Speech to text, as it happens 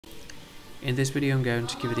In this video, I'm going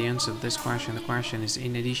to give you the answer of this question. The question is,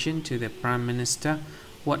 in addition to the Prime Minister,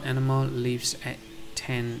 what animal lives at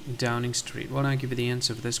 10 Downing Street? Well, I'll give you the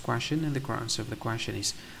answer of this question, and the correct answer of the question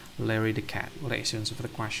is Larry the cat. Well, that's the answer for the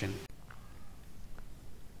question.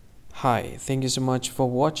 Hi, thank you so much for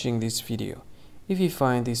watching this video. If you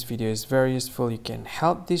find this video is very useful, you can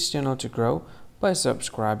help this channel to grow by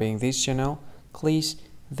subscribing this channel. Please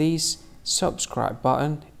this subscribe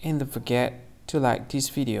button and don't forget to like this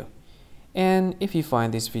video. And if you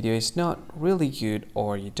find this video is not really good,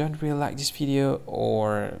 or you don't really like this video,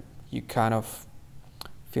 or you kind of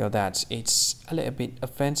feel that it's a little bit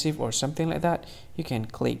offensive or something like that, you can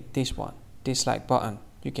click this one, dislike button.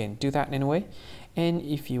 You can do that anyway. And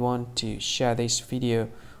if you want to share this video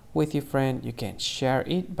with your friend, you can share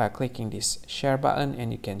it by clicking this share button,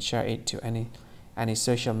 and you can share it to any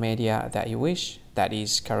social media that you wish that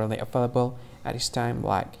is currently available at this time,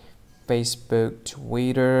 like Facebook,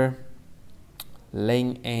 Twitter,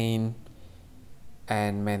 LinkedIn,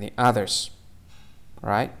 and many others,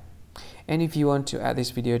 right? And if you want to add this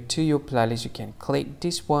video to your playlist, you can click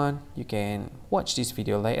this one. You can watch this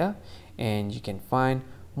video later, and you can find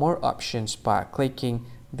more options by clicking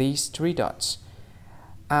these three dots.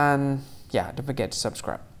 And yeah, don't forget to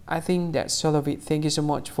subscribe. I think that's all of it. Thank you so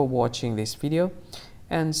much for watching this video,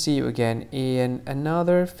 and see you again in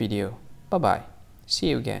another video. Bye bye. See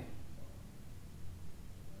you again.